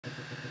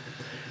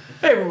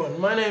Hey everyone,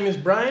 my name is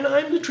Brian,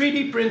 I'm the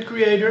 3D print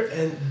creator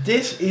and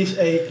this is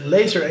a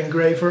laser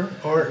engraver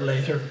or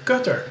laser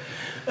cutter.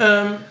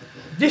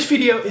 This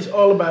video is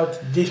all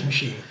about this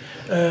machine,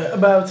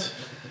 about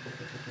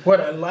what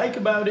I like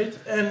about it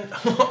and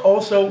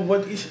also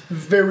what is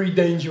very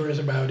dangerous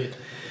about it.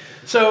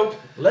 So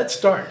let's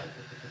start.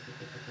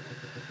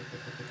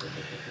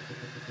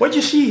 What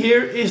you see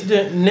here is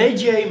the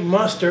NeJe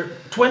Master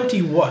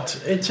 20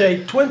 watt. It's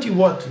a 20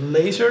 watt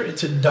laser,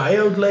 it's a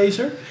diode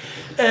laser.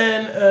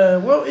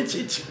 And well,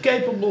 it's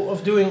capable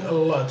of doing a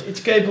lot. It's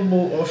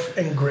capable of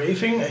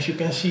engraving, as you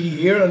can see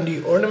here on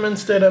the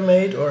ornaments that I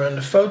made or on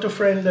the photo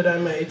frame that I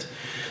made.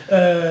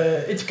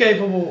 It's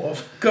capable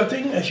of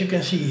cutting, as you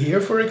can see here,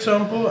 for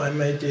example. I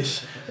made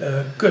this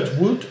cut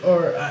wood,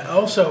 or I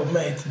also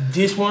made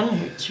this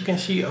one, which you can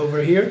see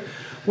over here,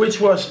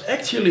 which was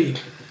actually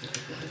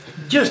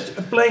just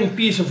a plain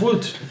piece of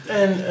wood,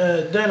 and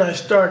then I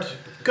start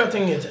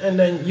cutting it and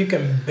then you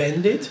can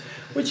bend it,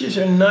 which is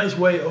a nice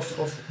way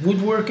of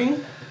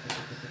woodworking.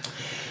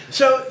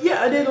 So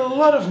yeah, I did a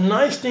lot of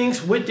nice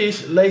things with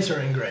this laser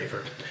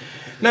engraver.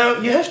 Now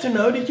you have to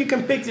know that you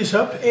can pick this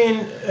up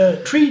in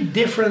 3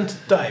 different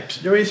types.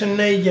 There is a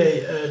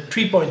NeJe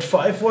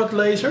 3.5 watt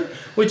laser,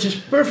 which is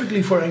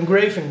perfectly for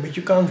engraving, but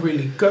you can't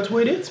really cut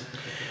with it.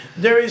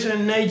 There is a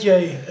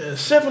NeJe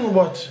 7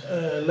 watt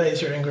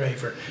laser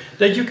engraver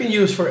that you can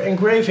use for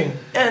engraving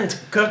and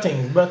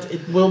cutting, but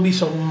it will be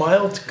some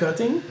mild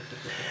cutting.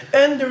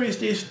 And there is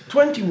this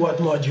 20 watt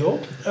module,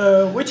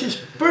 which is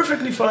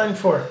perfectly fine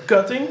for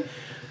cutting,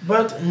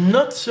 but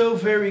not so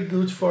very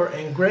good for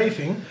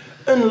engraving,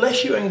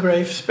 unless you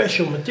engrave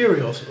special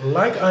materials,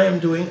 like I am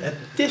doing at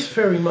this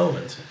very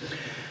moment.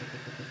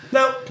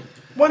 Now,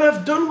 what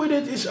I've done with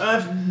it is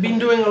I've been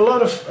doing a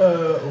lot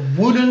of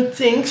wooden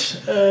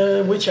things,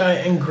 which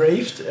I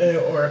engraved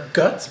or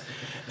cut,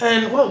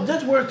 and well,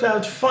 that worked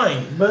out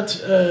fine.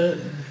 But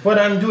what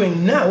I'm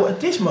doing now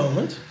at this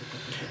moment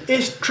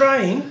is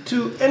trying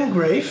to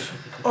engrave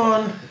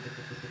on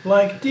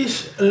like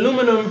these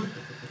aluminum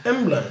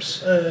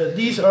emblems.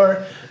 These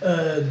are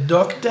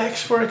dog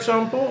tags, for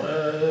example.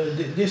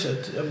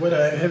 What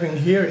I'm having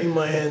here in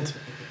my hand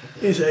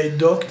is a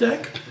dog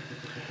tag.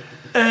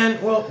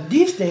 And well,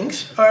 these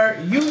things are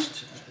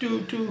used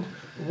to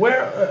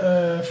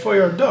wear for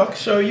your dog,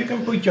 so you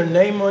can put your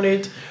name on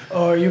it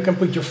or you can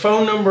put your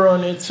phone number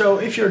on it, so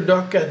if your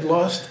dog gets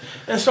lost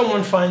and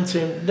someone finds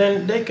him,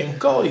 then they can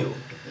call you.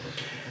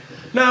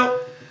 Now,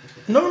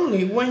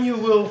 normally when you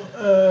will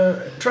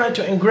try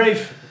to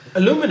engrave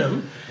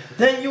aluminum,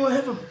 then you will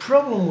have a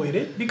problem with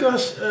it,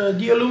 because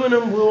the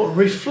aluminum will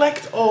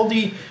reflect all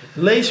the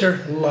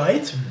laser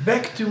light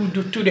back to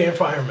the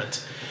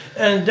environment,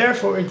 and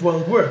therefore it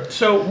won't work.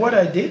 So what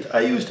I did,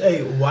 I used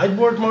a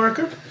whiteboard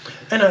marker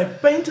and I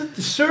painted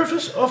the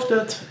surface of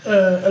that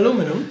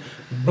aluminum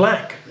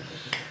black.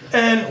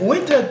 And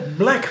with that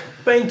black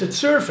painted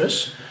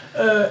surface,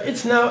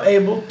 it's now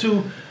able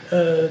to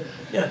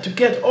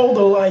get all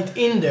the light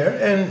in there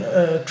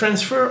and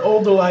transfer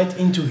all the light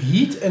into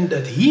heat, and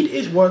that heat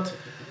is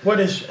what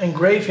is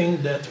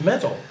engraving that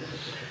metal.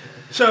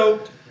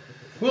 So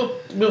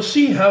we'll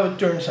see how it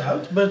turns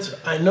out, but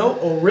I know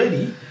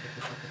already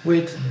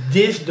with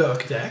this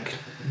dog tag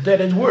that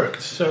it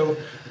worked. So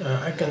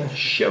I can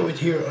show it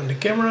here on the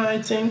camera,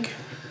 I think,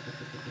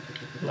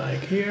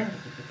 like here.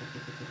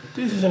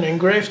 This is an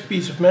engraved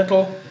piece of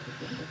metal,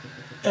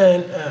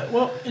 and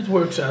well, it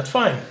works out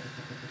fine.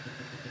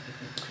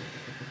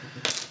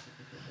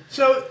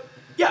 So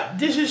yeah,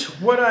 this is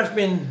what I've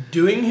been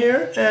doing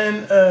here,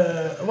 and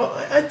well,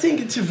 I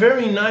think it's a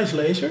very nice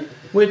laser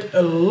with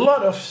a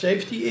lot of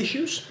safety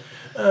issues,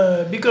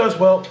 because,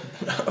 well,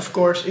 of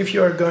course, if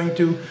you are going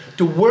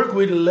to work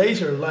with a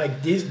laser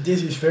like this,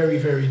 this is very,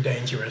 very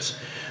dangerous.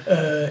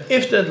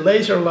 If that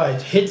laser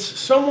light hits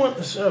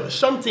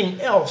something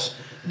else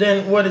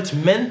than what it's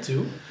meant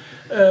to,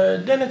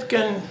 then it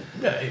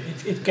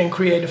can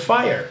create a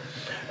fire.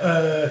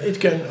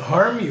 It can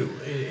harm you,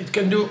 it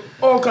can do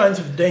all kinds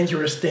of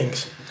dangerous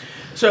things.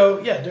 So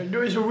yeah,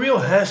 there is a real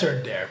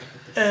hazard there.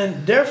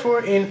 And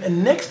therefore in a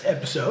next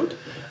episode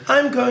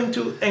I'm going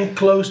to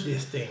enclose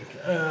this thing.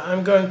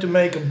 I'm going to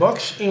make a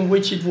box in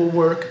which it will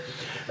work,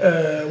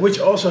 which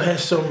also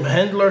has some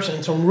handlers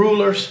and some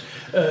rulers.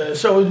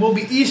 So it will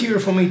be easier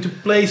for me to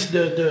place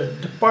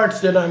the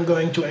parts that I'm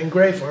going to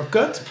engrave or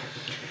cut.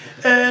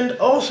 And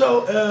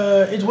also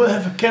it will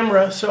have a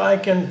camera, so I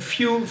can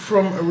view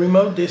from a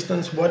remote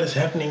distance what is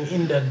happening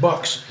in that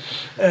box.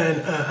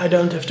 And I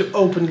don't have to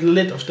open the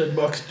lid of that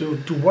box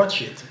to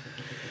watch it.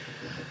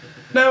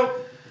 Now,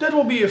 that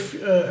will be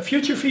a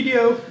future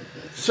video.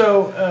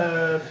 So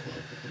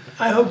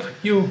I hope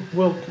you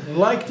will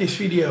like this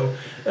video.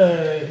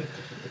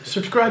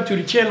 Subscribe to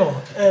the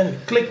channel and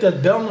click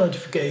that bell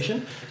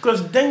notification,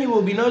 because then you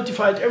will be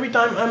notified every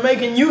time I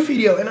make a new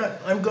video, and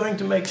I'm going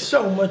to make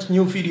so much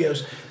new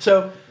videos.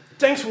 So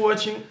thanks for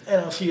watching,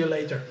 and I'll see you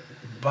later.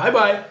 Bye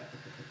bye.